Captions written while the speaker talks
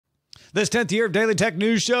This 10th year of Daily Tech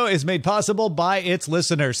News Show is made possible by its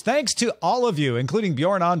listeners. Thanks to all of you, including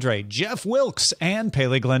Bjorn Andre, Jeff Wilkes, and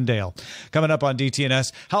Paley Glendale. Coming up on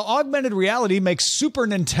DTNS, how augmented reality makes Super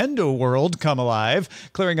Nintendo World come alive,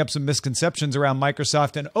 clearing up some misconceptions around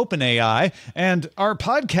Microsoft and OpenAI, and are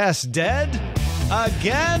podcasts dead?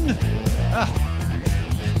 Again?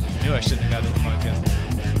 Knew I shouldn't have got into the podcast.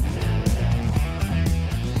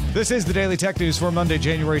 This is the Daily Tech News for Monday,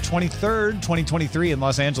 January 23rd, 2023 in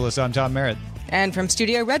Los Angeles. I'm Tom Merritt. And from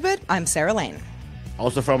Studio Redwood, I'm Sarah Lane.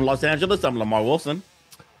 Also from Los Angeles, I'm Lamar Wilson.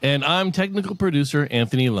 And I'm technical producer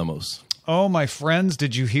Anthony Lemos. Oh, my friends,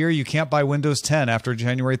 did you hear you can't buy Windows 10 after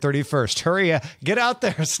January 31st? Hurry, get out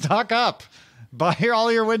there, stock up. Buy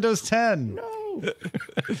all your Windows 10. No.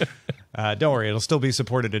 Don't worry, it'll still be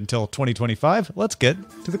supported until 2025. Let's get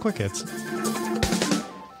to the quick hits.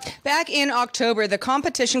 Back in October, the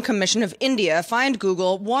Competition Commission of India fined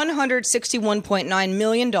Google $161.9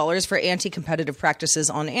 million for anti-competitive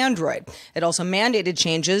practices on Android. It also mandated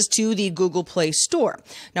changes to the Google Play Store.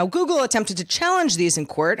 Now, Google attempted to challenge these in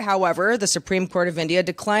court. However, the Supreme Court of India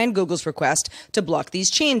declined Google's request to block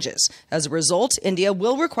these changes. As a result, India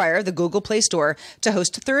will require the Google Play Store to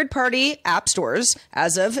host third-party app stores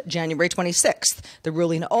as of January 26th. The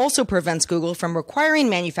ruling also prevents Google from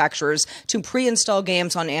requiring manufacturers to pre-install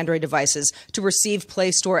games on Android devices to receive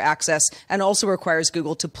Play Store access, and also requires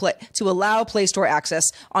Google to allow Play Store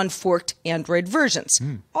access on forked Android versions.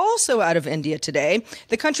 Also out of India today,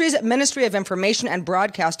 the country's Ministry of Information and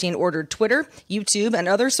Broadcasting ordered Twitter, YouTube, and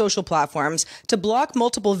other social platforms to block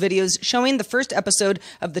multiple videos showing the first episode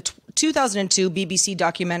of the 2002 BBC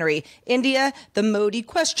documentary India, the Modi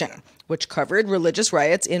Question, which covered religious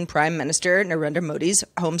riots in Prime Minister Narendra Modi's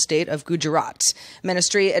home state of Gujarat.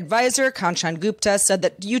 Ministry advisor Kanchan Gupta said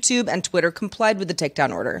that YouTube and Twitter complied with the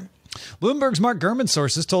takedown order. Bloomberg's Mark Gurman's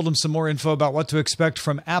sources told him some more info about what to expect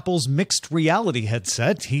from Apple's mixed reality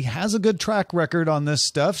headset. He has a good track record on this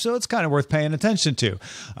stuff, so it's kind of worth paying attention to.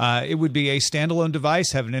 It would be a standalone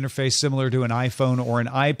device, have an interface similar to an iPhone or an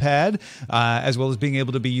iPad, as well as being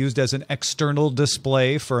able to be used as an external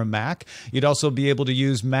display for a Mac. You'd also be able to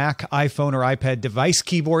use Mac, iPhone, or iPad device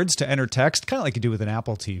keyboards to enter text, kind of like you do with an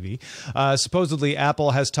Apple TV. Supposedly,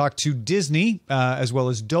 Apple has talked to Disney, as well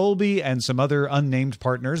as Dolby and some other unnamed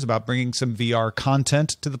partners about bringing some VR content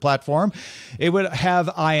to the platform. It would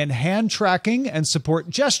have eye and hand tracking and support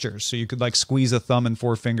gestures, so you could like squeeze a thumb and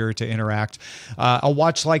forefinger to interact. A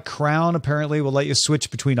watch like crown apparently will let you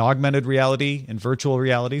switch between augmented reality and virtual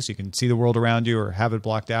reality, so you can see the world around you or have it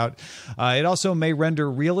blocked out. It also may render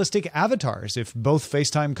realistic avatars if both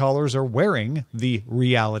FaceTime callers are wearing the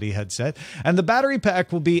reality headset. And the battery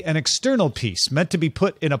pack will be an external piece meant to be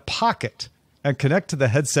put in a pocket and connect to the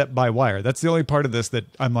headset by wire. That's the only part of this that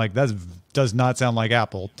I'm like, that does not sound like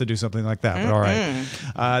Apple to do something like that. But all right.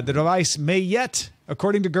 The device may yet,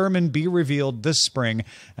 according to Gurman, be revealed this spring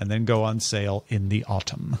and then go on sale in the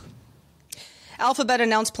autumn. Alphabet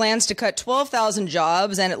announced plans to cut 12,000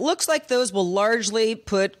 jobs, and it looks like those will largely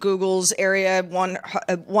put Google's Area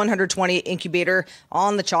 120 incubator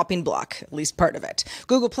on the chopping block, at least part of it.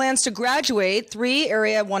 Google plans to graduate 3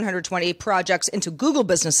 Area 120 projects into Google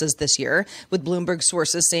businesses this year, with Bloomberg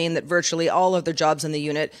sources saying that virtually all of their jobs in the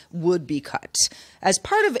unit would be cut. As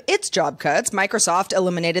part of its job cuts, Microsoft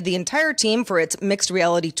eliminated the entire team for its mixed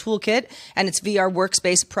reality toolkit and its VR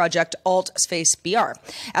workspace project AltSpace VR.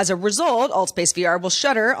 As a result, AltSpace VR will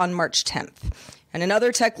shutter on March 10th. And in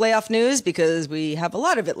other tech layoff news, because we have a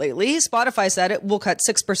lot of it lately, Spotify said it will cut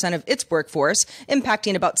 6% of its workforce,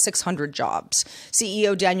 impacting about 600 jobs.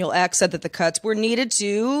 CEO Daniel Ek said that the cuts were needed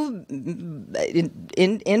to,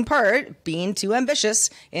 in part, being too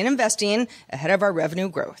ambitious in investing ahead of our revenue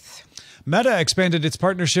growth. Meta expanded its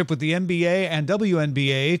partnership with the NBA and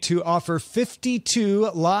WNBA to offer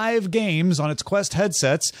 52 live games on its Quest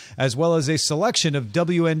headsets, as well as a selection of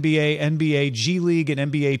WNBA, NBA G League,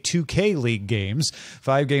 and NBA 2K League games.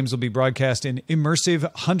 5 games will be broadcast in immersive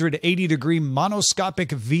 180-degree monoscopic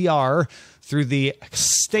VR through the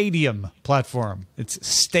Stadium platform. It's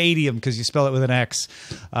Stadium because you spell it with an X.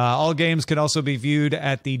 All games can also be viewed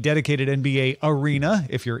at the dedicated NBA Arena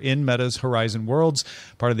if you're in Meta's Horizon Worlds.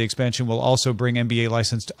 Part of the expansion will also bring NBA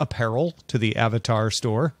licensed apparel to the Avatar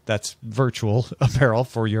store. That's virtual apparel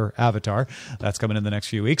for your avatar. That's coming in the next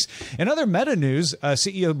few weeks. In other Meta news,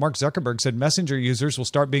 CEO Mark Zuckerberg said Messenger users will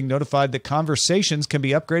start being notified that conversations can be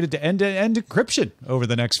upgraded to end-to-end encryption over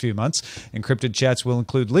the next few months. Encrypted chats will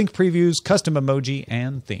include link previews, custom emoji,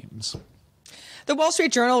 and themes. The Wall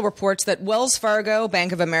Street Journal reports that Wells Fargo,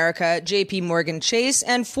 Bank of America, JP Morgan Chase,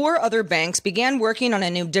 and 4 other banks began working on a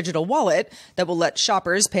new digital wallet that will let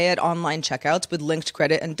shoppers pay at online checkouts with linked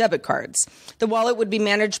credit and debit cards. The wallet would be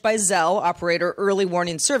managed by Zelle, operator Early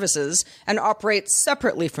Warning Services, and operates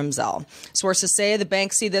separately from Zelle. Sources say the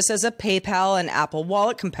banks see this as a PayPal and Apple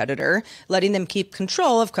Wallet competitor, letting them keep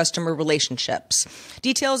control of customer relationships.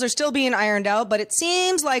 Details are still being ironed out, but it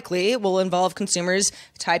seems likely it will involve consumers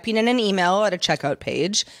typing in an email at a checkout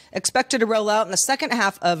page. Expected to roll out in the second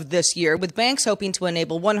half of this year, with banks hoping to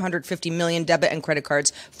enable 150 million debit and credit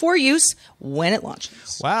cards for use when it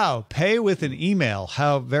launches. Wow. Pay with an email.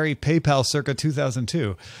 How very PayPal circa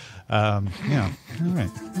 2002. Yeah. All right.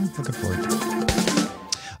 Looking forward to it.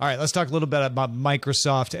 All right, let's talk a little bit about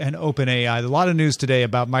Microsoft and OpenAI. A lot of news today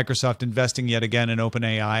about Microsoft investing yet again in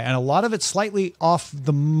OpenAI, and a lot of it slightly off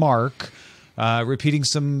the mark, repeating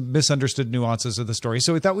some misunderstood nuances of the story.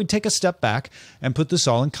 So we thought we'd take a step back and put this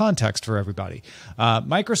all in context for everybody.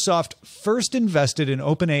 Microsoft first invested in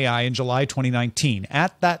OpenAI in July 2019.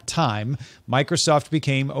 At that time, Microsoft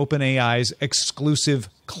became OpenAI's exclusive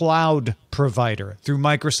cloud provider through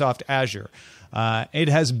Microsoft Azure. It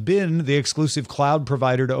has been the exclusive cloud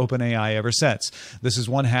provider to OpenAI ever since. This is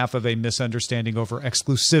one half of a misunderstanding over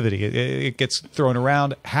exclusivity. It gets thrown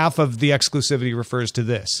around. Half of the exclusivity refers to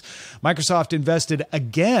this. Microsoft invested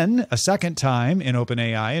again, a second time, in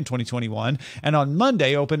OpenAI in 2021. And on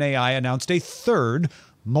Monday, OpenAI announced a third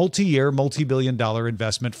multi-year, multi-billion-dollar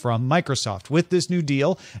investment from Microsoft. With this new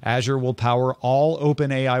deal, Azure will power all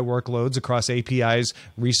OpenAI workloads across APIs,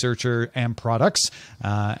 researcher, and products.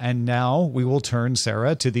 And now we will turn,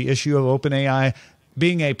 Sarah, to the issue of OpenAI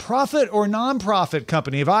being a profit or non-profit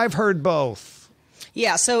company. If I've heard both.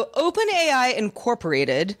 Yeah, so OpenAI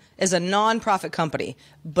Incorporated is a nonprofit company,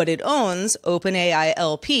 but it owns OpenAI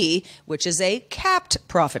LP, which is a capped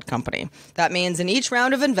profit company. That means in each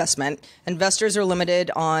round of investment, investors are limited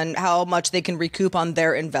on how much they can recoup on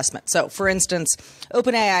their investment. So, for instance,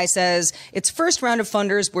 OpenAI says its first round of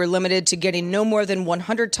funders were limited to getting no more than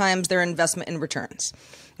 100 times their investment in returns.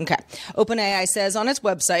 Okay. OpenAI says on its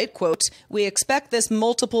website, quote, "We expect this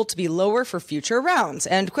multiple to be lower for future rounds,"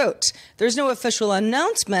 end quote. There's no official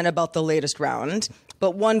announcement about the latest round,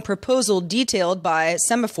 but one proposal detailed by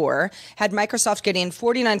Semaphore had Microsoft getting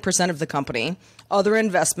 49% of the company. Other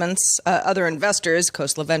investors,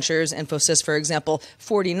 Khosla Ventures, Infosys, for example,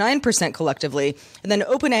 49% collectively, and then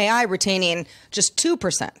OpenAI retaining just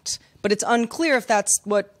 2%. But it's unclear if that's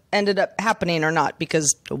what ended up happening or not,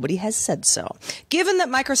 because nobody has said so. Given that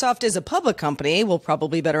Microsoft is a public company, we'll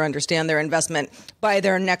probably better understand their investment by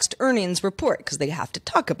their next earnings report, because they have to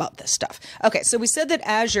talk about this stuff. Okay, so we said that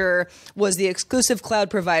Azure was the exclusive cloud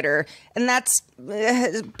provider, and that's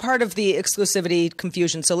part of the exclusivity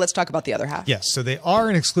confusion. So let's talk about the other half. Yes, so they are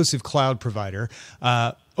an exclusive cloud provider.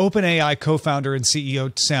 OpenAI co-founder and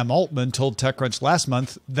CEO Sam Altman told TechCrunch last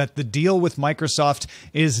month that the deal with Microsoft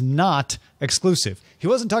is not exclusive. He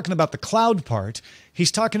wasn't talking about the cloud part. He's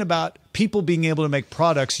talking about people being able to make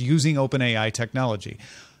products using OpenAI technology.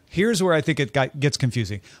 Here's where I think it gets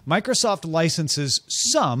confusing. Microsoft licenses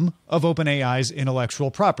some of OpenAI's intellectual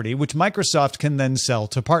property, which Microsoft can then sell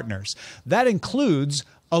to partners. That includes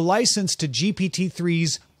a license to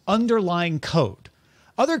GPT-3's underlying code.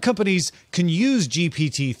 Other companies can use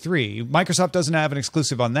GPT-3. Microsoft doesn't have an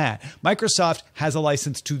exclusive on that. Microsoft has a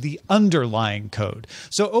license to the underlying code.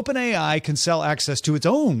 So OpenAI can sell access to its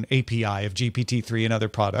own API of GPT-3 and other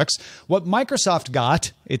products. What Microsoft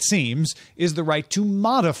got, it seems, is the right to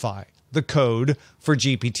modify the code for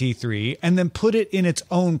GPT-3 and then put it in its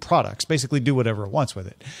own products, basically do whatever it wants with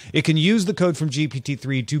it. It can use the code from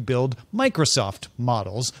GPT-3 to build Microsoft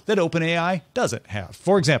models that OpenAI doesn't have.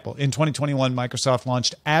 For example, in 2021, Microsoft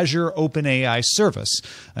launched Azure OpenAI Service,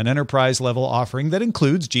 an enterprise-level offering that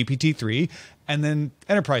includes GPT-3 and then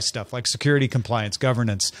enterprise stuff like security, compliance,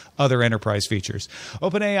 governance, other enterprise features.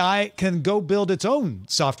 OpenAI can go build its own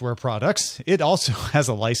software products. It also has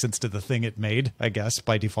a license to the thing it made, I guess,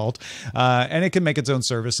 by default. And it can make its own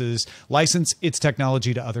services, license its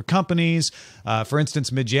technology to other companies. For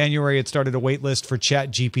instance, mid-January, it started a waitlist for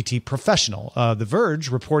ChatGPT Professional. The Verge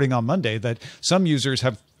reporting on Monday that some users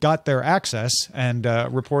have got their access and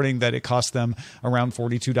reporting that it costs them around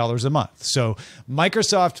 $42 a month. So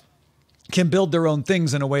Microsoft can build their own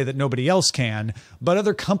things in a way that nobody else can, but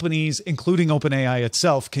other companies, including OpenAI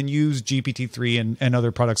itself, can use GPT-3 and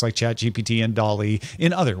other products like ChatGPT and DALL-E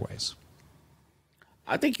in other ways.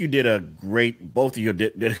 I think you did both of you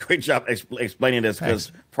did a great job explaining this,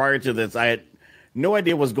 because prior to this, I had no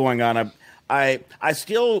idea what's going on. I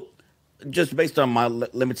still, just based on my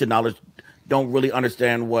limited knowledge, don't really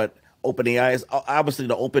understand what OpenAI is. Obviously,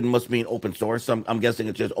 the open must mean open source. So I'm guessing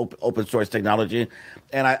it's just open source technology.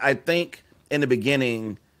 And I think in the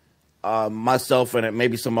beginning, myself and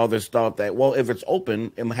maybe some others thought that, well, if it's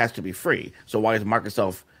open, it has to be free. So why is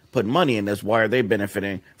Microsoft putting money in this? Why are they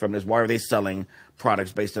benefiting from this? Why are they selling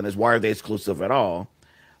products based on this? Why are they exclusive at all?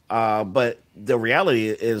 But the reality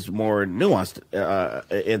is more nuanced.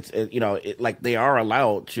 Like they are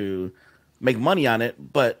allowed to make money on it,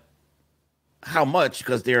 but how much?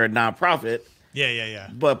 Because they're a nonprofit. Yeah.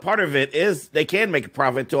 But part of it is they can make a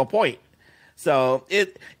profit to a point. So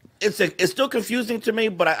it's still confusing to me,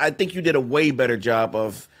 but I think you did a way better job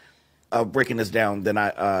of breaking this down than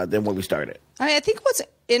when we started. I think what's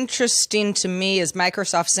interesting to me is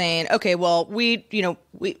Microsoft saying, okay, well, we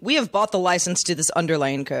have bought the license to this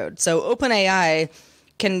underlying code. So OpenAI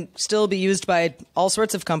can still be used by all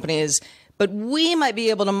sorts of companies, but we might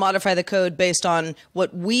be able to modify the code based on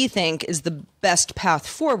what we think is the best path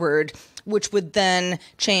forward, which would then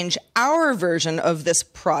change our version of this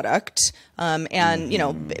product.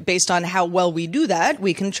 Based on how well we do that,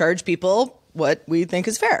 we can charge people what we think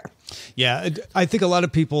is fair. Yeah, I think a lot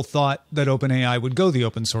of people thought that OpenAI would go the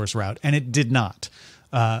open source route, and it did not.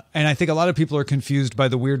 And I think a lot of people are confused by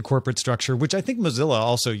the weird corporate structure, which I think Mozilla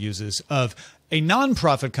also uses, of a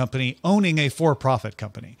nonprofit company owning a for-profit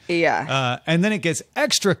company. Yeah. And then it gets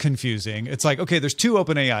extra confusing. It's like, okay, there's two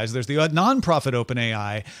OpenAIs. There's the nonprofit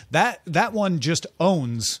OpenAI. That one just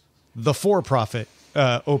owns the for-profit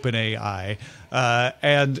OpenAI.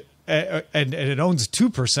 And it owns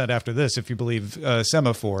 2% after this, if you believe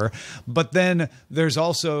Semaphore. But then there's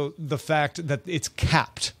also the fact that it's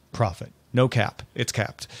capped profit. No cap. It's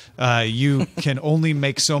capped. You can only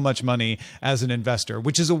make so much money as an investor,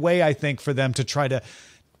 which is a way, I think, for them to try to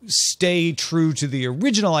stay true to the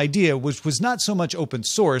original idea, which was not so much open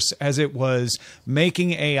source as it was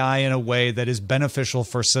making AI in a way that is beneficial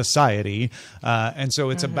for society. And so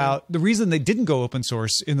it's about the reason they didn't go open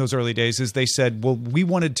source in those early days is they said, well, we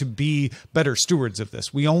wanted to be better stewards of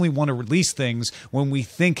this. We only want to release things when we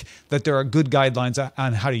think that there are good guidelines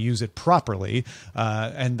on how to use it properly.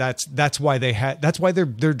 And that's why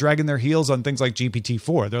they're dragging their heels on things like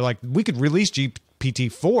GPT-4. They're like, we could release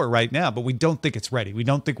GPT-4 right now, but we don't think it's ready. We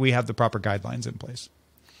don't think we have the proper guidelines in place.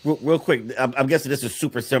 Real quick, I'm guessing this is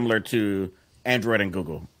super similar to Android and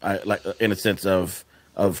Google, like in a sense of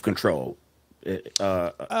control,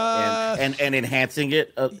 and enhancing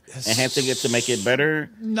it to make it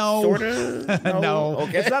better. No, sorta. No.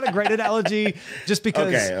 Okay. It's not a great analogy. Just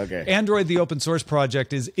because Okay. Android, the open source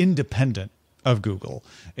project, is independent of Google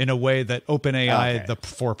in a way that OpenAI, the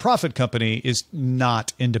for-profit company, is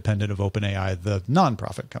not independent of OpenAI, the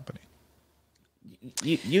non-profit company.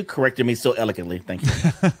 You corrected me so elegantly. Thank you.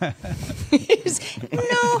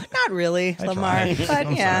 No, not really, Lamar. But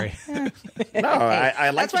I'm sorry. No,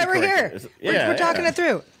 I like that's why we're here. We're talking it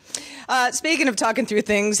through. Speaking of talking through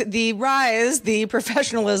things, the rise, the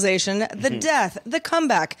professionalization, the death, the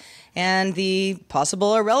comeback, and the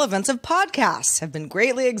possible irrelevance of podcasts have been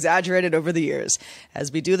greatly exaggerated over the years.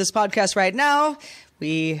 As we do this podcast right now,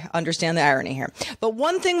 we understand the irony here. But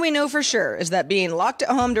one thing we know for sure is that being locked at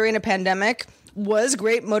home during a pandemic was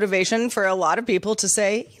great motivation for a lot of people to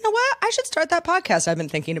say, you know what, I should start that podcast I've been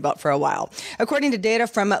thinking about for a while. According to data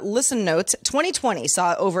from Listen Notes, 2020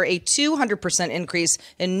 saw over a 200% increase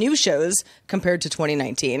in new shows compared to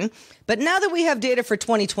 2019. But now that we have data for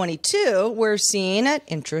 2022, we're seeing an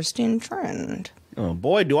interesting trend. Oh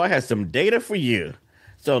boy, do I have some data for you.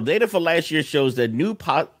 So data for last year shows that new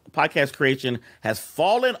podcast creation has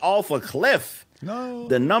fallen off a cliff. No.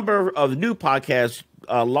 The number of new podcasts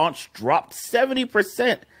launched dropped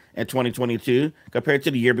 70% in 2022 compared to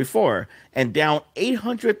the year before, and down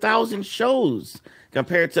 800,000 shows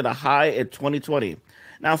compared to the high in 2020.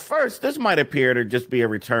 Now, first, this might appear to just be a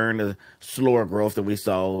return to slower growth that we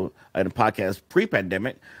saw in the podcast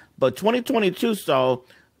pre-pandemic, but 2022 saw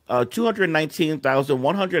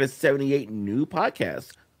 219,178 new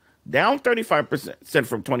podcasts, down 35%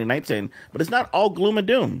 from 2019, but it's not all gloom and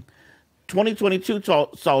doom. 2022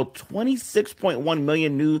 saw 26.1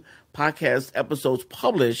 million new podcast episodes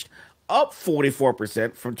published, up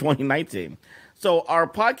 44% from 2019. So are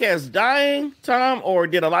podcasts dying, Tom, or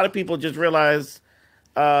did a lot of people just realize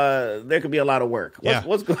there could be a lot of work?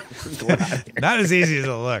 What's going on here? Not as easy as it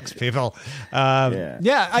looks, people.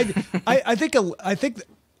 I think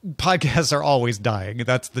podcasts are always dying.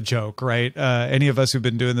 That's the joke, right? Any of us who've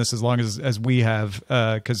been doing this as long as we have,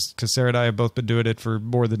 because Sarah and I have both been doing it for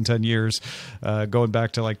more than 10 years, going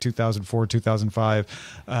back to like 2004,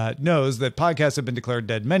 2005, knows that podcasts have been declared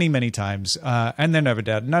dead many, many times, and they're never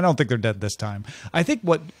dead. And I don't think they're dead this time. I think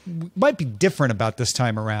what might be different about this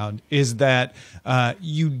time around is that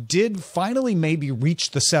you did finally maybe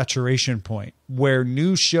reach the saturation point where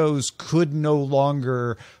new shows could no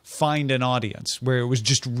longer find an audience, where it was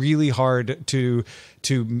just really hard to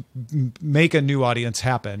make a new audience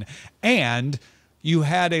happen. And you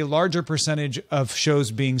had a larger percentage of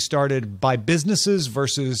shows being started by businesses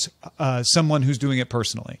versus someone who's doing it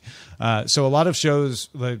personally. So a lot of shows,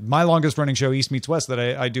 like my longest running show, East Meets West, that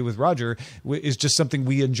I do with Roger, is just something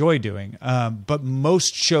we enjoy doing. But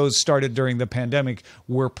most shows started during the pandemic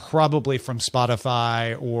were probably from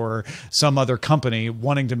Spotify or some other company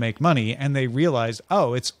wanting to make money. And they realized,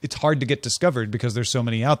 oh, it's hard to get discovered because there's so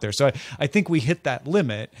many out there. So I think we hit that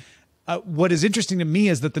limit. What is interesting to me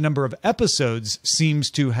is that the number of episodes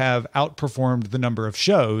seems to have outperformed the number of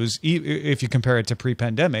shows, if you compare it to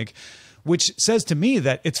pre-pandemic, which says to me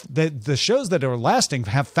that it's the shows that are lasting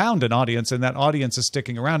have found an audience, and that audience is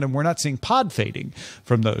sticking around, and we're not seeing pod fading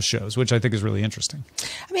from those shows, which I think is really interesting.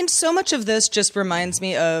 I mean, so much of this just reminds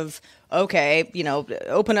me of, okay,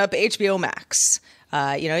 open up HBO Max.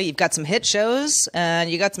 You've got some hit shows,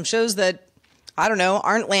 and you got some shows that, I don't know,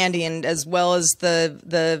 aren't landing as well as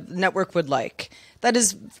the network would like. That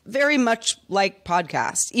is very much like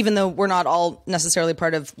podcasts, even though we're not all necessarily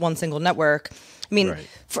part of one single network. I mean, right.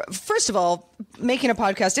 First of all, making a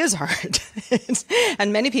podcast is hard.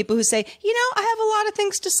 And many people who say, I have a lot of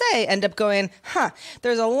things to say, end up going,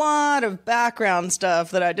 there's a lot of background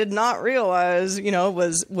stuff that I did not realize,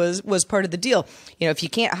 was part of the deal. If you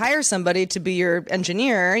can't hire somebody to be your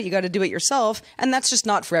engineer, you got to do it yourself. And that's just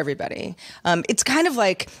not for everybody. It's kind of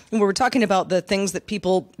like when we're talking about the things that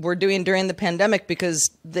people were doing during the pandemic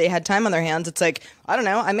because they had time on their hands. It's like, I don't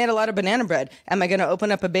know, I made a lot of banana bread. Am I going to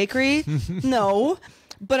open up a bakery? No.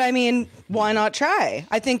 But I mean, why not try?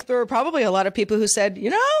 I think there were probably a lot of people who said,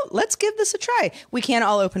 let's give this a try. We can't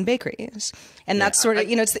all open bakeries. And that's sort of,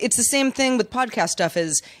 it's the same thing with podcast stuff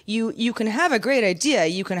is you can have a great idea.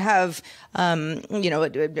 You can have,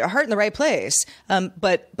 a heart in the right place.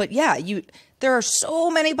 But yeah, there are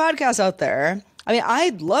so many podcasts out there. I mean, I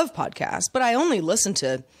love podcasts, but I only listen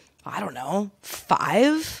to, I don't know,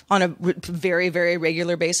 5 on a very, very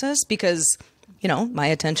regular basis because, my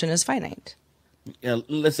attention is finite. Yeah,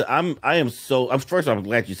 listen, first I'm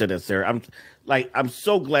glad you said that, Sarah. I'm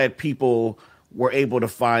so glad people were able to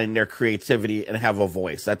find their creativity and have a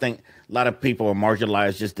voice. I think a lot of people are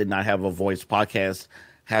marginalized, just did not have a voice. Podcasts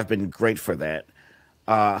have been great for that.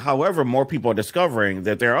 However, more people are discovering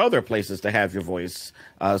that there are other places to have your voice,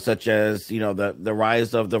 such as, the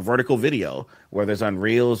rise of the vertical video, whether it's on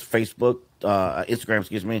Reels, Facebook,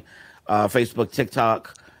 Instagram, Facebook,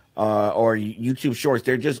 TikTok, or YouTube Shorts.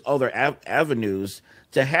 They're just other avenues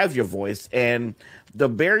to have your voice. And the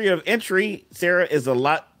barrier of entry, Sarah, is a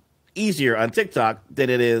lot easier on TikTok than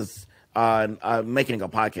it is on making a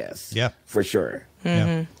podcast. Yeah, for sure.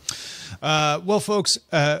 Mm-hmm. Yeah. Well, folks,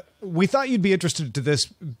 we thought you'd be interested to this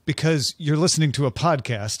because you're listening to a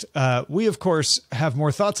podcast. We, of course, have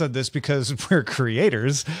more thoughts on this because we're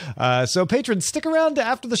creators. So patrons, stick around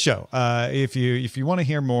after the show if you want to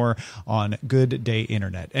hear more on Good Day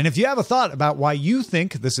Internet. And if you have a thought about why you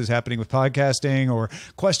think this is happening with podcasting or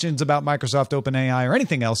questions about Microsoft OpenAI or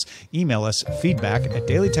anything else, email us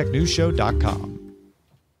feedback@dailytechnewsshow.com.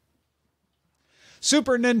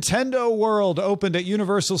 Super Nintendo World opened at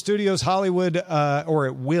Universal Studios Hollywood, or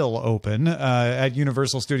it will open at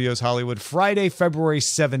Universal Studios Hollywood Friday, February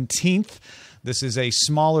 17th. This is a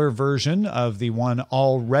smaller version of the one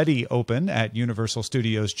already open at Universal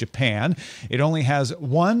Studios Japan. It only has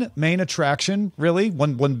one main attraction, really,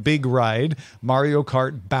 one big ride, Mario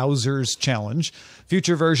Kart Bowser's Challenge.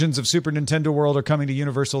 Future versions of Super Nintendo World are coming to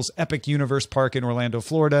Universal's Epic Universe Park in Orlando,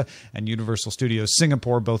 Florida, and Universal Studios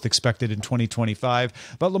Singapore, both expected in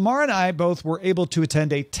 2025. But Lamarr and I both were able to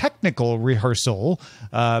attend a technical rehearsal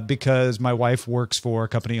because my wife works for a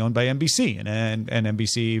company owned by NBC, and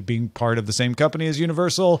NBC, being part of the same company as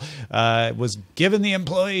Universal, was giving the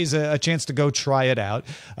employees a chance to go try it out.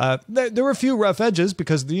 There were a few rough edges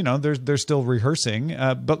because, they're still rehearsing.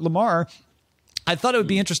 But Lamarr, I thought it would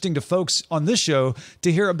be interesting to folks on this show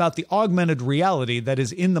to hear about the augmented reality that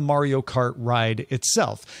is in the Mario Kart ride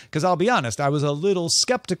itself. Because I'll be honest, I was a little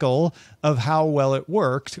skeptical of how well it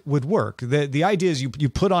would work. The idea is you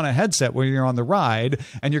put on a headset when you're on the ride,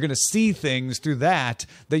 and you're going to see things through that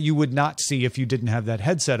you would not see if you didn't have that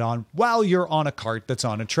headset on while you're on a cart that's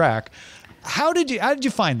on a track. How did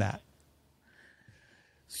you find that?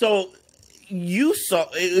 So you saw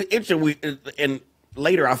interesting. And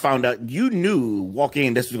later I found out you knew walking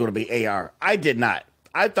in this was going to be AR. I did not.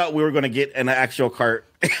 I thought we were going to get in an actual cart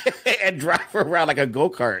and drive around like a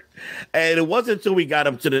go-kart. And it wasn't until we got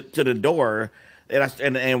up to the door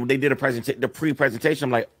and they did the pre-presentation.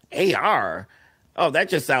 I'm like, AR? Oh, that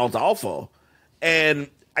just sounds awful. And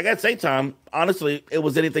I got to say, Tom, honestly, it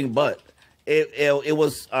was anything but. It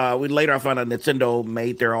was. Later I found out Nintendo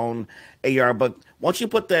made their own AR, but once you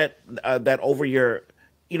put that over your,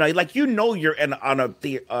 you're on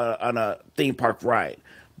a theme park ride,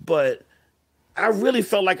 but I really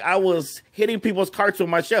felt like I was hitting people's carts with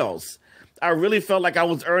my shells. I really felt like I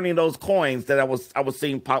was earning those coins that I was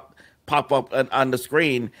seeing pop up on the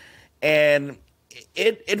screen, and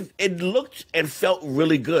it looked and felt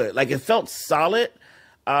really good. Like, it felt solid.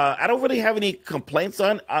 I don't really have any complaints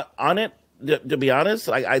on it. To be honest,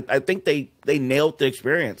 I think they nailed the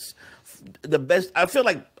experience. The best. I feel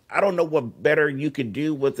like I don't know what better you could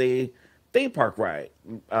do with a theme park ride.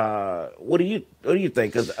 What do you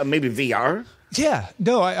think? Because maybe VR. Yeah,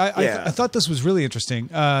 no, I thought this was really interesting.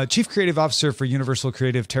 Chief Creative Officer for Universal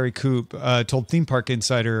Creative, Terry Koop, told Theme Park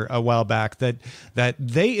Insider a while back that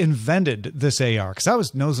they invented this AR. Because I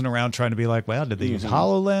was nosing around trying to be like, well, did they use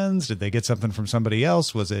HoloLens? Did they get something from somebody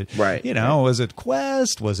else? Was it, was it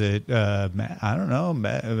Quest? Was it, I don't know,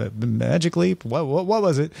 Magic Leap? What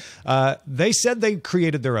was it? They said they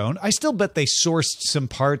created their own. I still bet they sourced some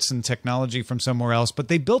parts and technology from somewhere else, but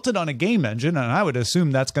they built it on a game engine, and I would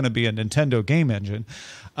assume that's going to be a Nintendo game engine.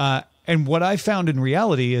 And what I found in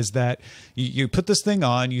reality is that you put this thing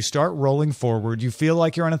on, you start rolling forward, you feel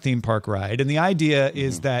like you're on a theme park ride. And the idea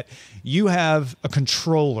is that you have a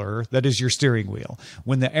controller that is your steering wheel.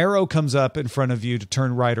 When the arrow comes up in front of you to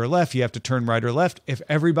turn right or left, you have to turn right or left. If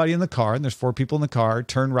everybody in the car, and there's 4 people in the car,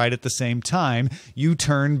 turn right at the same time, you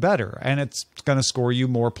turn better. And it's going to score you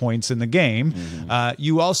more points in the game.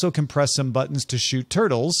 You also can press some buttons to shoot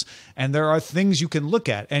turtles. And there are things you can look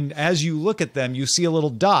at. And as you look at them, you see a little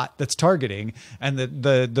dot that's targeting, and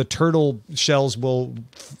the turtle shells will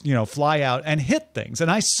fly out and hit things. And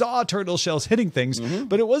I saw turtle shells hitting things,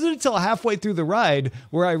 but it wasn't until halfway through the ride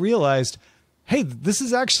where I realized, hey, this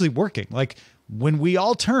is actually working. Like, when we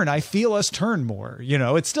all turn, I feel us turn more.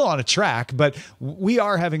 It's still on a track, but we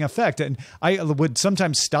are having effect. And I would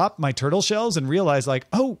sometimes stop my turtle shells and realize, like,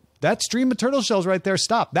 oh, that stream of turtle shells right there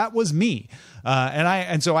stopped. That was me.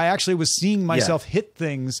 And so I actually was seeing myself hit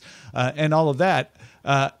things and all of that.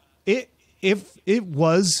 It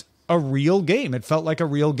was a real game. It felt like a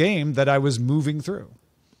real game that I was moving through.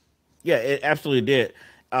 Yeah, it absolutely did.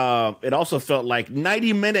 It also felt like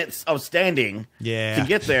 90 minutes of standing to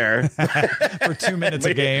get there. For 2 minutes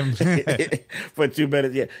a game. For 2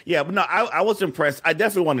 minutes, yeah. But no, I was impressed. I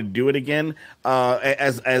definitely want to do it again.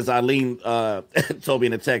 As Eileen told me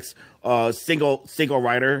in the text, single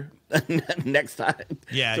rider next time.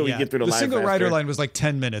 Yeah, so we get through the line single faster. rider line was like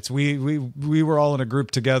 10 minutes. We were all in a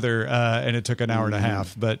group together, and it took an hour and a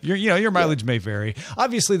half. But your mileage may vary.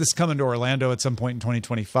 Obviously, this is coming to Orlando at some point in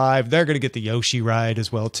 2025. They're going to get the Yoshi ride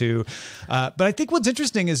as well too. But I think what's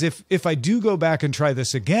interesting is if I do go back and try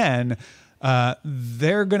this again,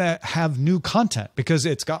 they're going to have new content because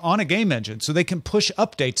it's got on a game engine, so they can push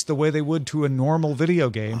updates the way they would to a normal video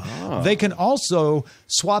game. They can also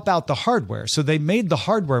swap out the hardware. So they made the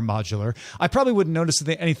hardware modular. I probably wouldn't notice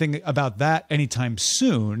anything about that anytime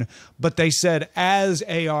soon, but they said as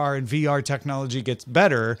AR and VR technology gets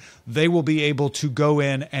better, they will be able to go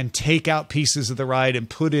in and take out pieces of the ride and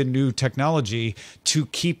put in new technology to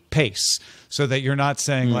keep pace so that you're not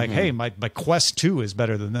saying like, hey, my Quest 2 is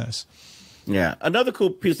better than this. Yeah. Another cool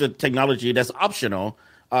piece of technology that's optional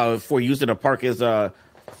for use in a park is a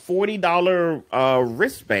 $40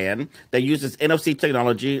 wristband that uses NFC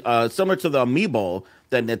technology, similar to the Amiibo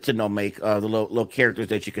that Nintendo make, the little characters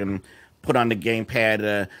that you can put on the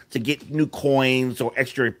gamepad to get new coins or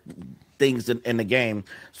extra things in the game.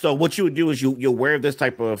 So what you would do is you'll wear this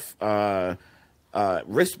type of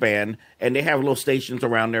wristband, and they have little stations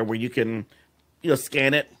around there where you can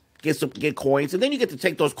scan it, get coins, and then you get to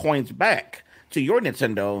take those coins back to your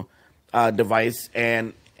Nintendo device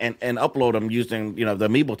and upload them using the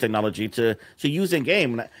Amiibo technology to use in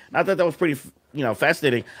game. And I thought that was pretty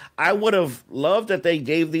fascinating. I would have loved that they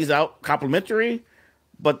gave these out complimentary,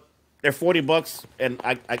 but They're $40, and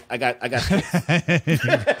I got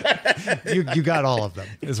you got all of them.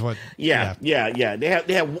 Is what? Yeah. They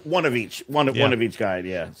have one of each, one of each kind.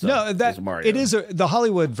 Yeah. So no, Mario. It is the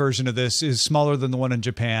Hollywood version of this is smaller than the one in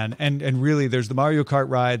Japan, and really there's the Mario Kart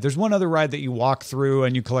ride. There's one other ride that you walk through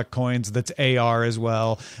and you collect coins. That's AR as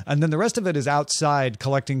well, and then the rest of it is outside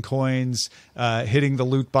collecting coins, hitting the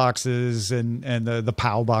loot boxes and the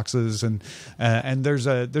POW boxes, and there's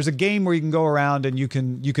a game where you can go around and you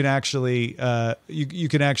can actually you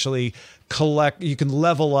can actually collect. You can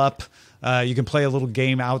level up. You can play a little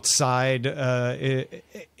game outside. It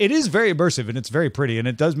is very immersive and it's very pretty, and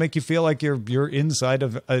it does make you feel like you're inside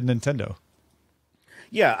of a Nintendo.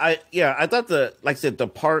 I thought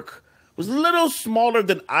the park was a little smaller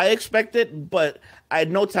than I expected, but at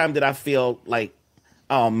no time did I feel like,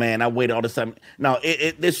 oh man, I waited all this time. No,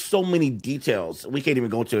 there's so many details we can't even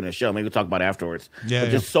go into in the show. Maybe we'll talk about it afterwards. Yeah,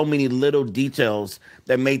 just so many little details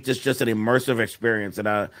that made this just an immersive experience,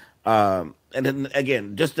 and then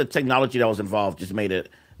again, just the technology that was involved just made it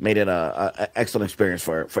a excellent experience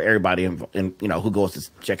for everybody and who goes to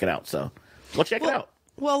check it out. So go check it out.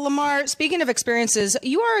 Well, Lamarr, speaking of experiences,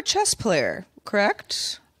 you are a chess player,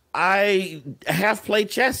 correct? I have played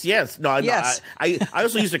chess. Yes. No. Yes. I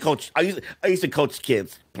also used to coach. I used to coach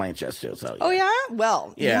kids playing chess too. So. Oh yeah.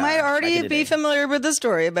 Well, you might already be familiar with the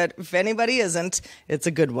story, but if anybody isn't, it's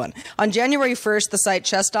a good one. On January 1st, the site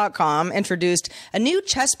chess.com introduced a new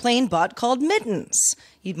chess playing bot called Mittens.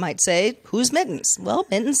 You might say, who's Mittens? Well,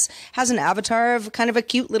 Mittens has an avatar of kind of a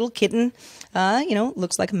cute little kitten.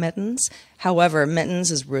 Looks like a Mittens. However,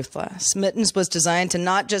 Mittens is ruthless. Mittens was designed to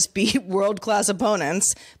not just beat world-class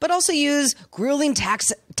opponents, but also use grueling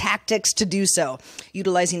tactics to do so,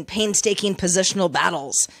 utilizing painstaking positional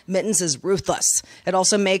battles. Mittens is ruthless. It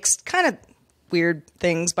also makes kind of weird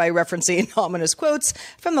things by referencing ominous quotes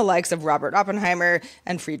from the likes of Robert Oppenheimer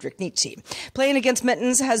and Friedrich Nietzsche. Playing against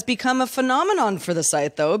Mittens has become a phenomenon for the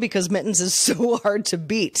site, though, because Mittens is so hard to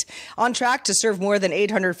beat. On track to serve more than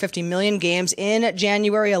 850 million games in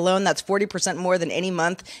January alone. That's 40% more than any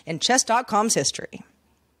month in chess.com's history.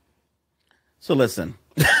 So listen,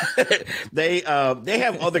 they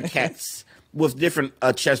have other cats with different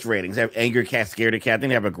chess ratings. They have angry cat, scared cat. Then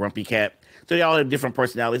they have a grumpy cat. So they all have different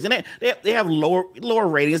personalities, and they have lower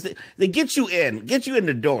ratings. They get you in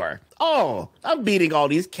the door. Oh, I'm beating all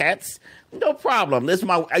these cats, no problem.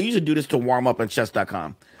 I usually do this to warm up on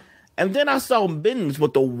chess.com, and then I saw Mittens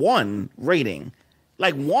with the 1 rating,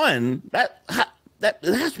 like 1. That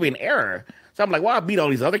has to be an error. So I'm like, well, I beat all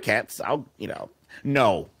these other cats.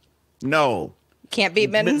 No. Can't beat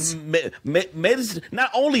Mittens? Mittens not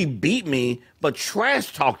only beat me, but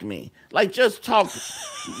trash talked me. Like, just talk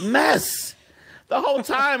mess the whole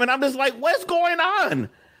time. And I'm just like, what's going on?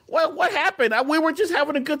 What happened? We were just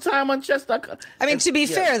having a good time on chess.com. I mean, to be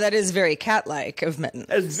fair, that is very cat-like of Mittens.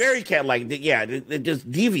 It's very cat-like. Yeah, they're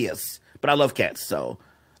just devious. But I love cats, so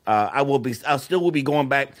I still will be going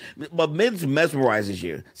back. But Mittens mesmerizes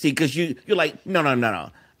you. See, because you're like, no.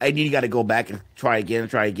 And you got to go back and try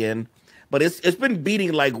again. But it's been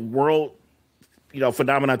beating like world,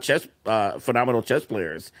 phenomenal chess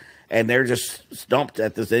players, and they're just stumped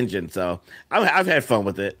at this engine. So I've had fun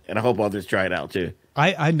with it, and I hope others try it out too.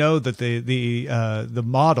 I know that the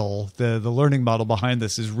model, the learning model behind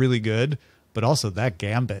this is really good, but also that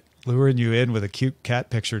gambit luring you in with a cute cat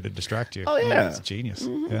picture to distract you. Oh yeah, it's genius.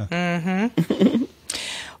 Mm-hmm. Yeah. Mm-hmm.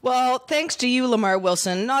 Well, thanks to you, Lamar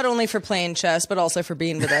Wilson, not only for playing chess, but also for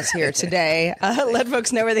being with us here today. Let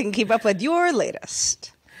folks know where they can keep up with your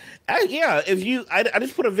latest. I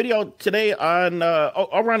just put a video today on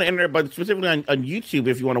around the internet, but specifically on YouTube,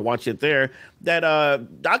 if you want to watch it there, that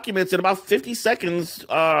documents in about 50 seconds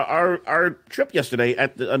our trip yesterday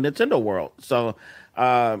at the Nintendo World. So,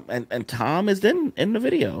 and Tom is in the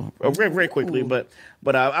video very, very quickly, but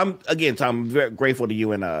I'm again, Tom, very grateful to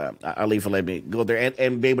you and Ali for letting me go there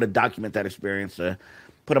and be able to document that experience,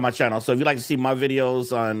 put on my channel. So if you'd like to see my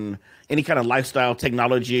videos on any kind of lifestyle,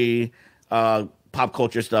 technology, pop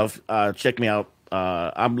culture stuff, check me out.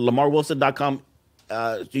 I'm LamarWilson.com.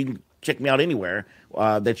 So you can check me out anywhere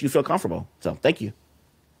that you feel comfortable. So thank you.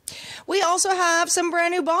 We also have some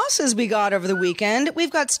brand new bosses we got over the weekend.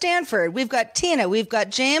 We've got Stanford, we've got Tina, we've got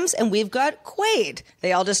James, and we've got Quaid.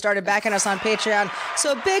 They all just started backing us on Patreon.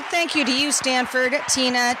 So a big thank you to you, Stanford,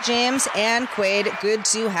 Tina, James, and Quaid. Good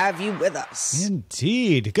to have you with us.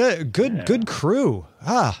 Indeed. Good crew.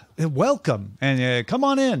 Welcome. And come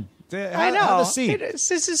on in. I know. Have a seat.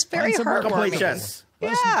 This is very Come play heartwarming. chess.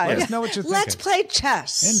 Let us know what you're thinking. Let's play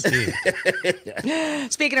chess. Indeed.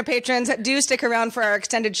 Speaking of patrons, do stick around for our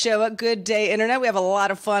extended show at Good Day Internet. We have a lot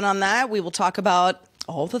of fun on that. We will talk about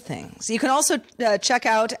all the things. You can also check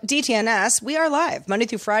out DTNS. We are live Monday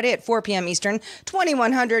through Friday at 4 p.m. Eastern,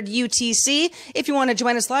 2100 UTC. If you want to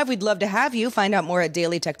join us live, we'd love to have you. Find out more at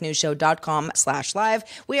dailytechnewsshow.com/live.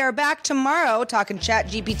 We are back tomorrow talking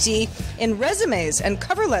ChatGPT in resumes and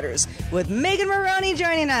cover letters with Megan Maroney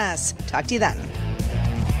joining us. Talk to you then.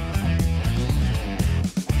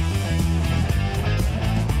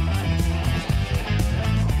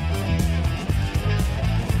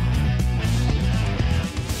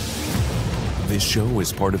 This show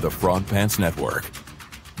is part of the Frog Pants Network.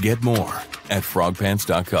 Get more at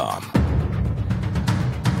frogpants.com.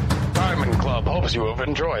 Diamond Club hopes you have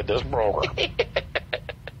enjoyed this program.